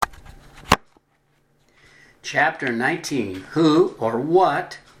Chapter 19. Who or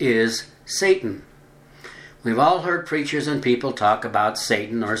what is Satan? We've all heard preachers and people talk about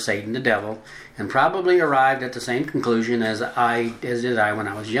Satan or Satan the devil, and probably arrived at the same conclusion as did I when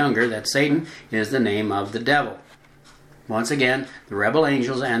I was younger, that Satan is the name of the devil. Once again, the rebel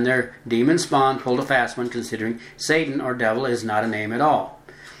angels and their demon spawn pulled a fast one, considering Satan or devil is not a name at all.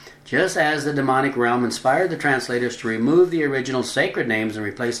 Just as the demonic realm inspired the translators to remove the original sacred names and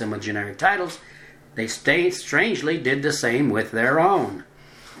replace them with generic titles, they strangely did the same with their own.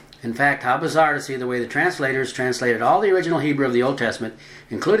 In fact, how bizarre to see the way the translators translated all the original Hebrew of the Old Testament,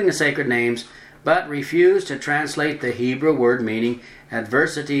 including the sacred names, but refused to translate the Hebrew word meaning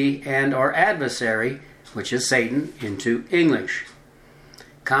adversity and or adversary, which is Satan, into English.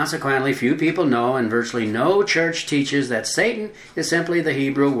 Consequently, few people know, and virtually no church teaches, that Satan is simply the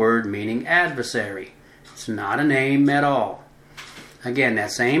Hebrew word meaning adversary. It's not a name at all. Again,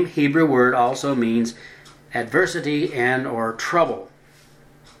 that same Hebrew word also means adversity and or trouble.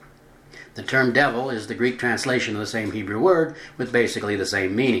 The term devil is the Greek translation of the same Hebrew word with basically the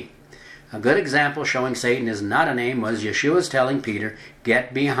same meaning. A good example showing Satan is not a name was Yeshua's telling Peter,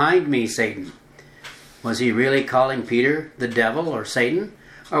 "Get behind me, Satan." Was he really calling Peter the devil or Satan?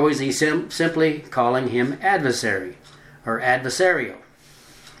 Or was he simply calling him adversary or adversarial?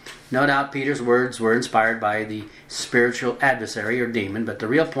 No doubt Peter's words were inspired by the spiritual adversary or demon, but the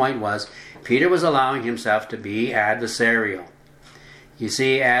real point was Peter was allowing himself to be adversarial. You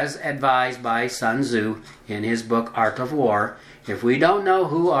see, as advised by Sun Tzu in his book Art of War, if we don't know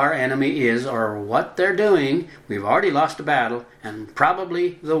who our enemy is or what they're doing, we've already lost the battle and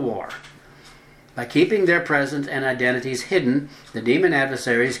probably the war. By keeping their presence and identities hidden, the demon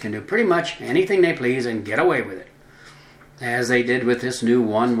adversaries can do pretty much anything they please and get away with it, as they did with this new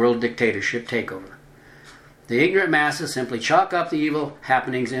one-world dictatorship takeover. The ignorant masses simply chalk up the evil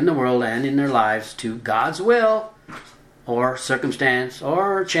happenings in the world and in their lives to God's will, or circumstance,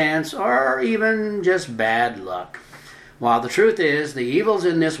 or chance, or even just bad luck. While the truth is, the evils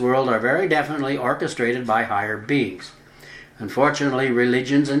in this world are very definitely orchestrated by higher beings. Unfortunately,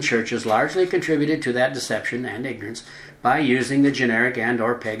 religions and churches largely contributed to that deception and ignorance by using the generic and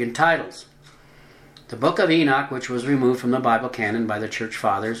or pagan titles. The Book of Enoch, which was removed from the Bible canon by the Church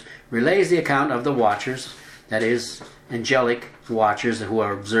Fathers, relays the account of the watchers, that is, angelic watchers who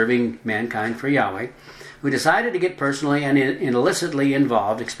are observing mankind for Yahweh, who decided to get personally and illicitly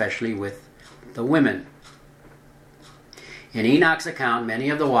involved, especially with the women. In Enoch's account, many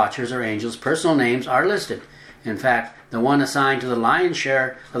of the watchers or angels' personal names are listed. In fact, the one assigned to the lion's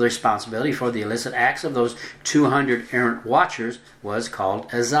share of the responsibility for the illicit acts of those 200 errant watchers was called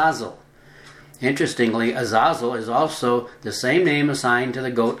Azazel. Interestingly, Azazel is also the same name assigned to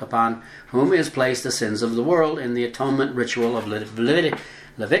the goat upon whom is placed the sins of the world in the atonement ritual of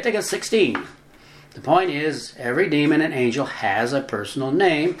Leviticus 16. The point is, every demon and angel has a personal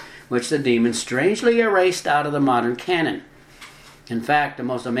name, which the demons strangely erased out of the modern canon. In fact, the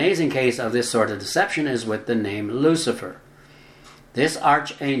most amazing case of this sort of deception is with the name Lucifer. This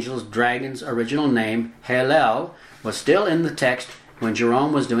archangel's dragon's original name, Hellel, was still in the text when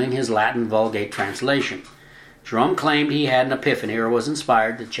Jerome was doing his Latin Vulgate translation. Jerome claimed he had an epiphany or was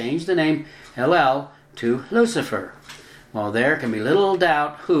inspired to change the name Hellel to Lucifer. Well, there can be little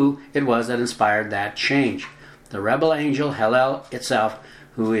doubt who it was that inspired that change. The rebel angel Hellel itself,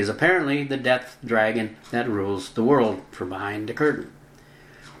 who is apparently the death dragon that rules the world from behind the curtain.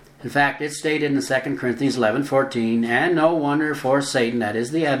 In fact, it's stated in 2 Corinthians 11:14, "And no wonder, for Satan, that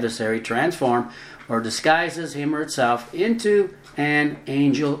is the adversary, transforms or disguises him or itself into an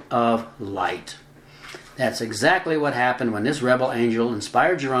angel of light." That's exactly what happened when this rebel angel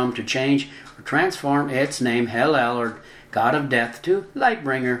inspired Jerome to change or transform its name Hellel, or God of Death, to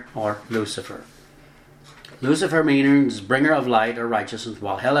Lightbringer or Lucifer. Lucifer means bringer of light or righteousness,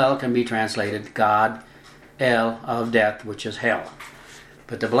 while Hellel can be translated God, El of death, which is hell.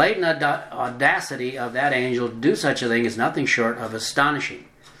 But the blatant audacity of that angel to do such a thing is nothing short of astonishing.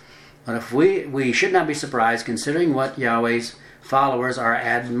 But if we should not be surprised, considering what Yahweh's followers are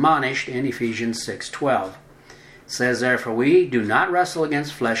admonished in Ephesians 6:12. It says, "Therefore we do not wrestle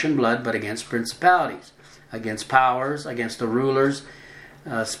against flesh and blood, but against principalities, against powers, against the rulers,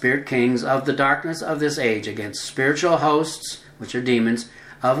 spirit kings of the darkness of this age, against spiritual hosts," which are demons,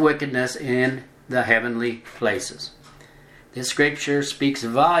 "of wickedness in the heavenly places." This scripture speaks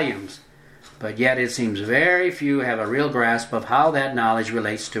volumes, but yet it seems very few have a real grasp of how that knowledge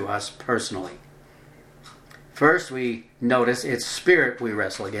relates to us personally. First, we notice it's spirit we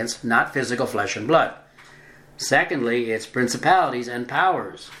wrestle against, not physical flesh and blood. Secondly, it's principalities and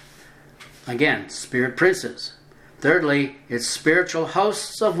powers. Again, spirit princes. Thirdly, its spiritual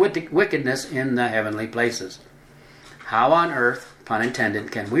hosts of wickedness in the heavenly places. How on earth, pun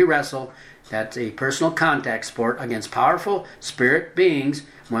intended, can we wrestle that's a personal contact sport against powerful spirit beings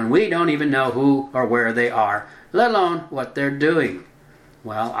when we don't even know who or where they are, let alone what they're doing?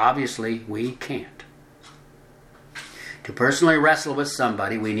 Well, obviously we can't. To personally wrestle with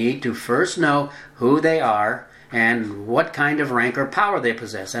somebody, we need to first know who they are and what kind of rank or power they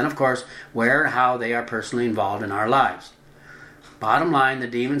possess, and of course, where and how they are personally involved in our lives. Bottom line, the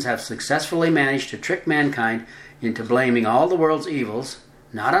demons have successfully managed to trick mankind into blaming all the world's evils,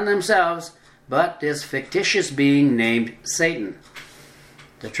 not on themselves, but this fictitious being named Satan.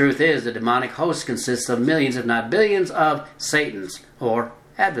 The truth is, the demonic host consists of millions, if not billions, of Satans, or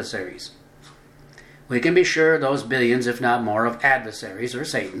adversaries. We can be sure those billions, if not more, of adversaries, or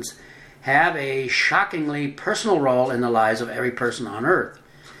Satans, have a shockingly personal role in the lives of every person on earth.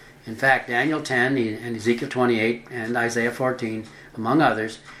 In fact, Daniel 10 and Ezekiel 28 and Isaiah 14, among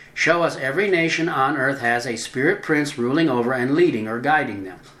others, show us every nation on earth has a spirit prince ruling over and leading or guiding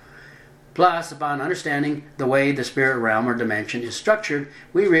them. Plus, upon understanding the way the spirit realm or dimension is structured,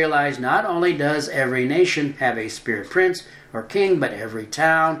 we realize not only does every nation have a spirit prince or king, but every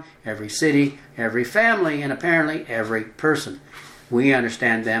town, every city, every family, and apparently every person. We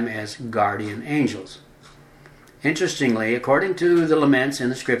understand them as guardian angels. Interestingly, according to the laments in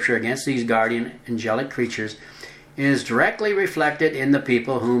the scripture against these guardian angelic creatures, is directly reflected in the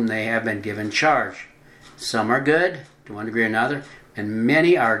people whom they have been given charge. Some are good, to one degree or another, and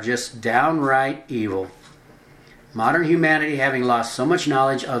many are just downright evil. Modern humanity, having lost so much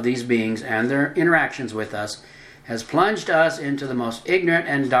knowledge of these beings and their interactions with us, has plunged us into the most ignorant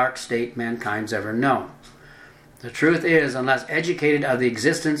and dark state mankind's ever known. The truth is, unless educated of the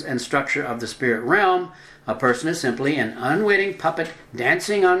existence and structure of the spirit realm, a person is simply an unwitting puppet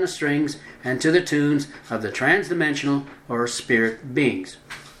dancing on the strings and to the tunes of the transdimensional or spirit beings.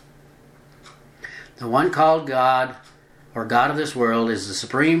 The one called God, or God of this world, is the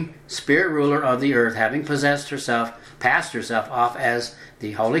supreme spirit ruler of the earth, having passed herself off as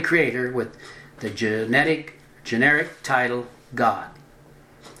the holy creator with the generic title God.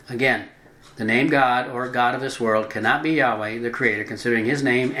 Again, the name God, or God of this world, cannot be Yahweh, the creator, considering his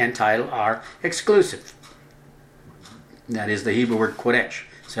name and title are exclusive. That is the Hebrew word kodesh,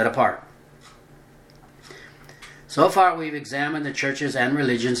 set apart. So far we've examined the church's and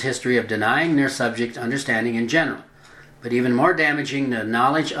religion's history of denying their subject understanding in general, but even more damaging, the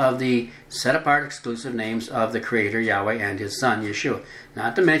knowledge of the set-apart exclusive names of the Creator, Yahweh, and His Son, Yeshua,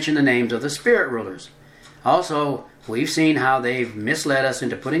 not to mention the names of the spirit rulers. Also, we've seen how they've misled us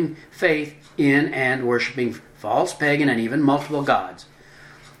into putting faith in and worshiping false pagan and even multiple gods.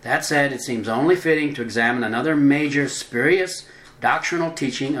 That said, it seems only fitting to examine another major spurious doctrinal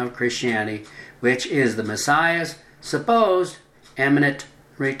teaching of Christianity, which is the Messiah's supposed imminent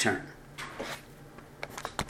return.